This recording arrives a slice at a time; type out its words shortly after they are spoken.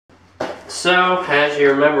So, as you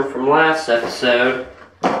remember from last episode,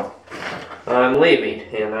 I'm leaving,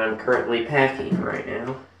 and I'm currently packing right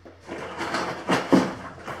now.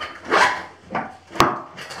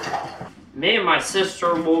 Me and my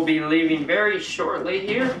sister will be leaving very shortly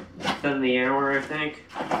here, within the hour, I think.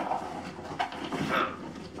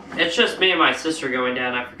 It's just me and my sister going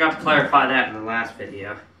down. I forgot to clarify that in the last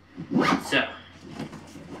video. So,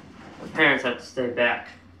 my parents have to stay back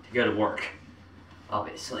to go to work,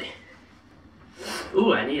 obviously.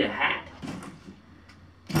 Ooh, I need a hat.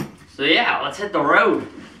 So yeah, let's hit the road.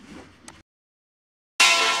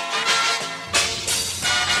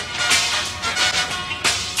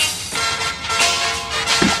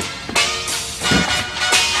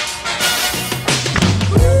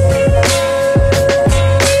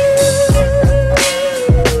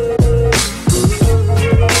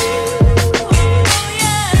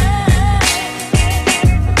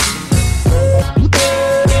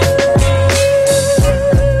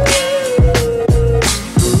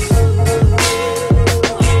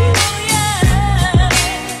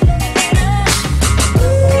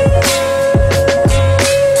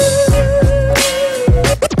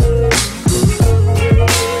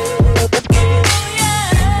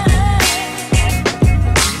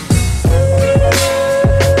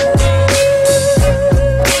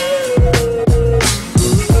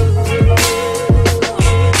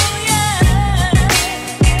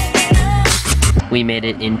 We made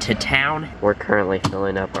it into town. We're currently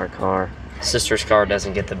filling up our car. Sister's car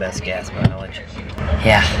doesn't get the best gas mileage.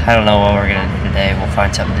 Yeah, I don't know what we're gonna do today. We'll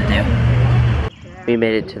find something to do. We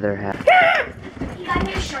made it to their house. You got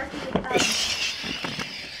me a Sharpie.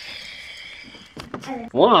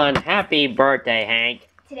 One happy birthday, Hank.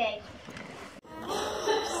 Today.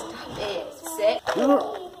 Stop it. Sit.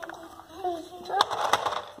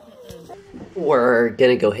 We're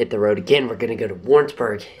gonna go hit the road again. We're gonna go to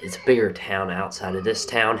Warrensburg. It's a bigger town outside of this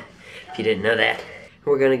town, if you didn't know that.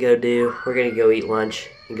 We're gonna go eat lunch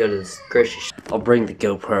and go to this grocery shop. I'll bring the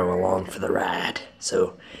GoPro along for the ride.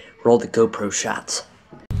 So, roll the GoPro shots.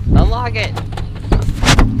 Unlock it!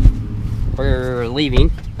 We're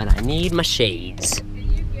leaving, but I need my shades.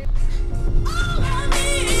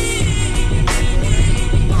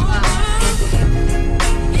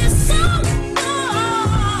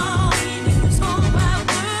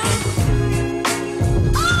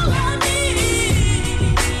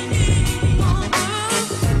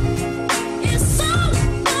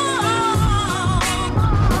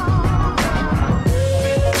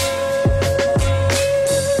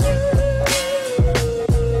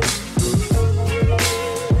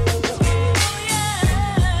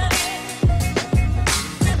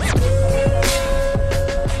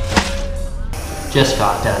 Just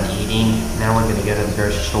got done eating. Now we're gonna go to the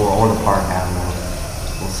grocery store or the park. I don't know.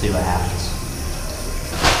 We'll see what happens.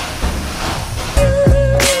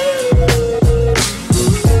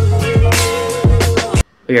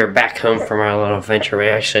 We are back home from our little adventure. We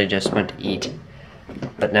actually just went to eat,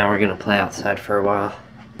 but now we're gonna play outside for a while.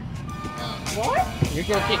 What? You're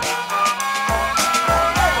gonna take.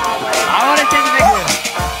 I want to take a picture.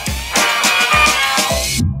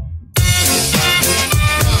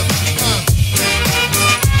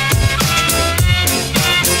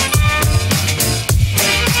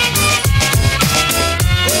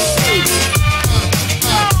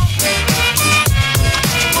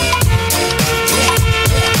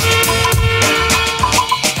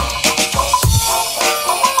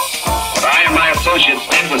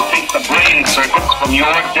 Circuits from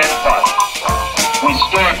your dead body. We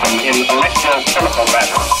stored them in electrochemical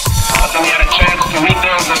batteries. But then we had a chance to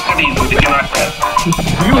rebuild the cities within our death.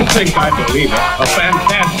 You think I believe it? A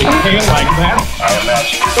fantastic tale like that? I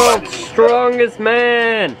imagine. World's strongest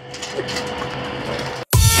man!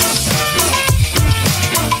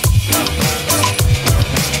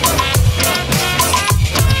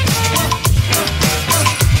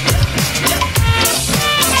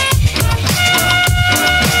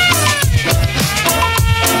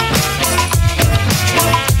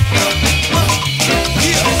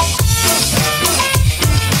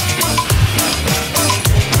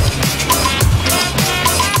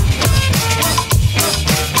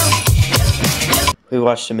 We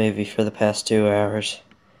watched a movie for the past 2 hours.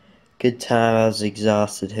 Good time. I was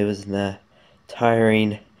exhausted. It was a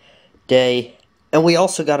tiring day. And we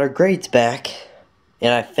also got our grades back.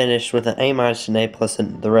 And I finished with an A- and A+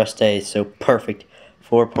 in the rest A's. So perfect.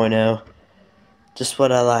 4.0. Just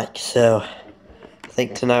what I like. So I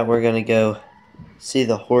think tonight we're going to go see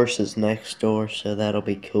the horses next door. So that'll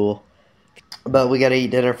be cool. But we got to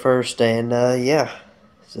eat dinner first. And yeah.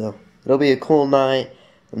 So it'll be a cool night.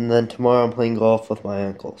 And then tomorrow I'm playing golf with my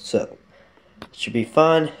uncle. So, It should be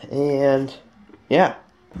fun, and yeah.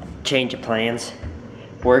 Change of plans.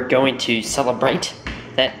 We're going to celebrate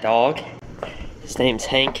that dog. His name's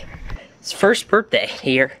Hank. His first birthday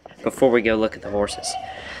here before we go look at the horses.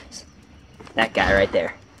 That guy right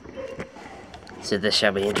there. So this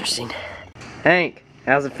shall be interesting. Hank,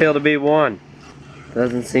 how's it feel to be one?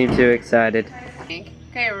 Doesn't seem too excited. Okay,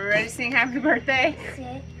 we're ready to sing happy birthday.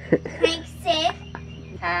 Hank, sit.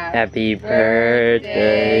 Happy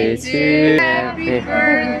birthday to you. Happy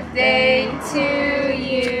birthday to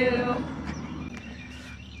you.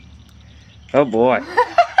 Oh boy.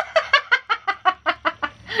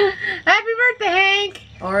 Happy birthday, Hank.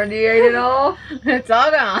 Already ate it all? It's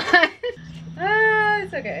all gone.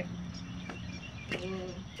 It's okay.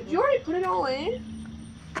 Did you already put it all in?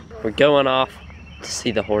 We're going off to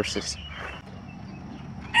see the horses.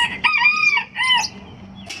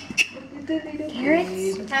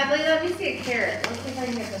 Carrots? Hadley, let me see a carrot. Let's see if I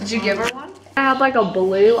can get Did you give her one? I had like a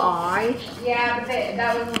blue eye. Yeah, but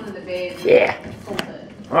that was one of the babies. Yeah.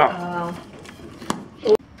 Oh.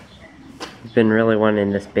 We've been really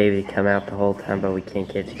wanting this baby to come out the whole time, but we can't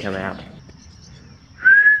get it to come out.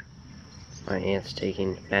 My aunt's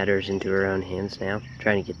taking matters into her own hands now,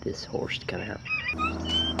 trying to get this horse to come out.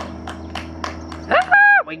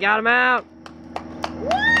 We got him out!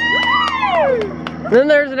 Then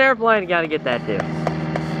there's an airplane, gotta get that too.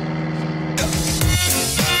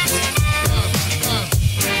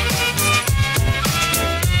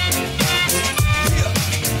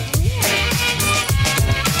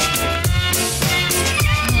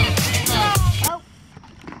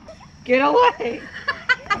 Get away!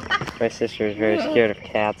 My sister is very scared of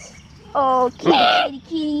cats. Oh, kitty,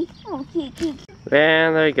 kitty, kitty. Oh, kitty, kitty.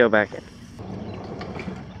 And there you go back in.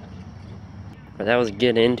 But that was a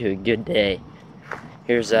good end to a good day.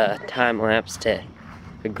 Here's a time lapse to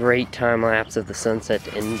a great time lapse of the sunset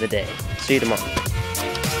to end the day. See you tomorrow.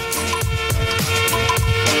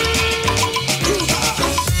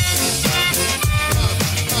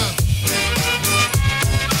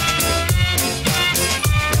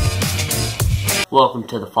 Welcome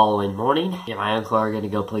to the following morning. Me and my uncle are going to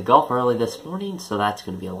go play golf early this morning, so that's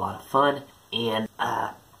going to be a lot of fun. And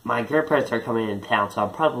my grandparents are coming into town, so I'm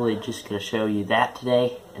probably just going to show you that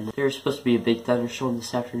today. And there's supposed to be a big thunderstorm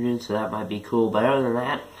this afternoon, so that might be cool. But other than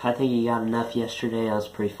that, I think you got enough yesterday. That was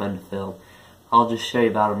pretty fun to film. I'll just show you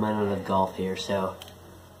about a minute of golf here, so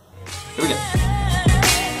here we go.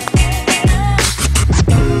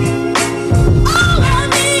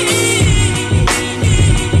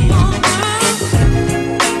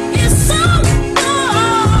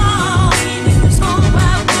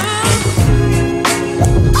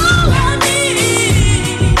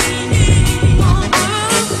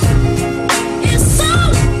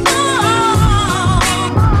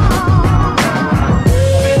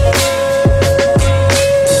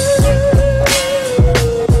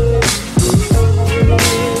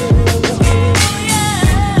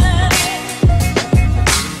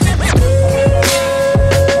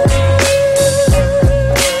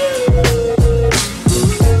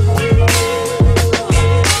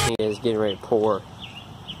 Getting ready to pour.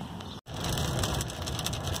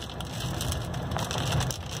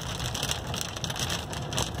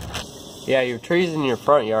 Yeah, your trees in your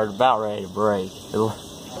front yard are about ready to break.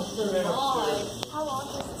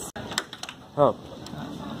 Oh.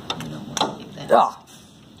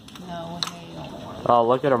 Oh,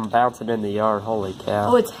 look at them bouncing in the yard. Holy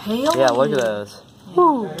cow. Oh, it's hail? Yeah, look at those.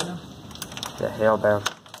 Woo. The hail down.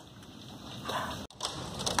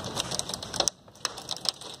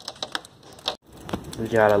 We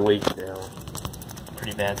got a leak now.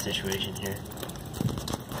 Pretty bad situation here.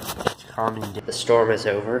 It's calming down. The storm is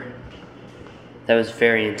over. That was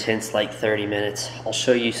very intense, like 30 minutes. I'll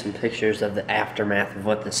show you some pictures of the aftermath of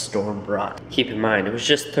what this storm brought. Keep in mind, it was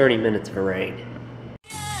just 30 minutes of rain.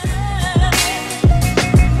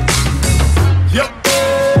 Yep.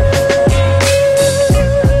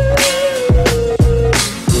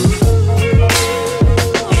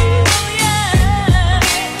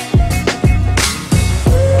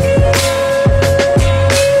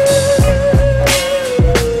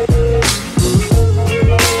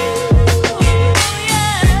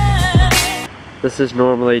 This is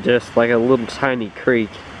normally just like a little tiny creek,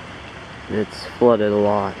 and it's flooded a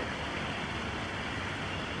lot.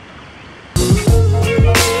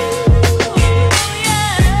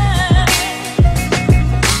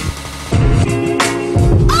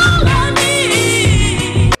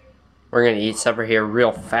 We're gonna eat supper here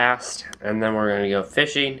real fast, and then we're gonna go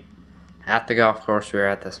fishing at the golf course we were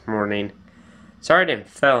at this morning. Sorry I didn't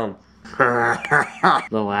film.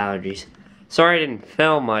 Little allergies. Sorry I didn't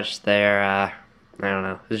film much there. I don't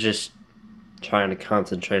know. It was just trying to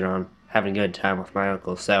concentrate on having a good time with my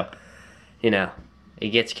uncle. So, you know, it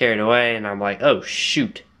gets carried away, and I'm like, oh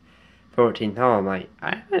shoot, 14th hole. I'm like,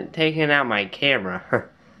 I haven't taken out my camera.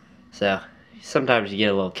 So, sometimes you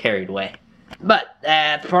get a little carried away. But,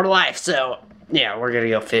 that's part of life, so, yeah, we're gonna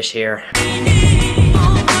go fish here.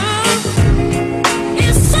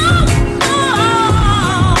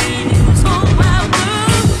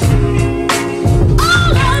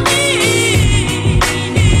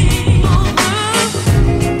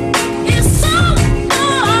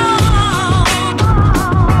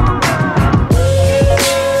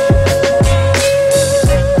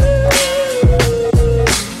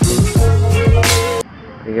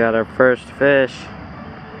 We got our first fish.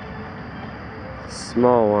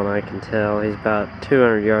 Small one, I can tell. He's about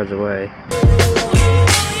 200 yards away.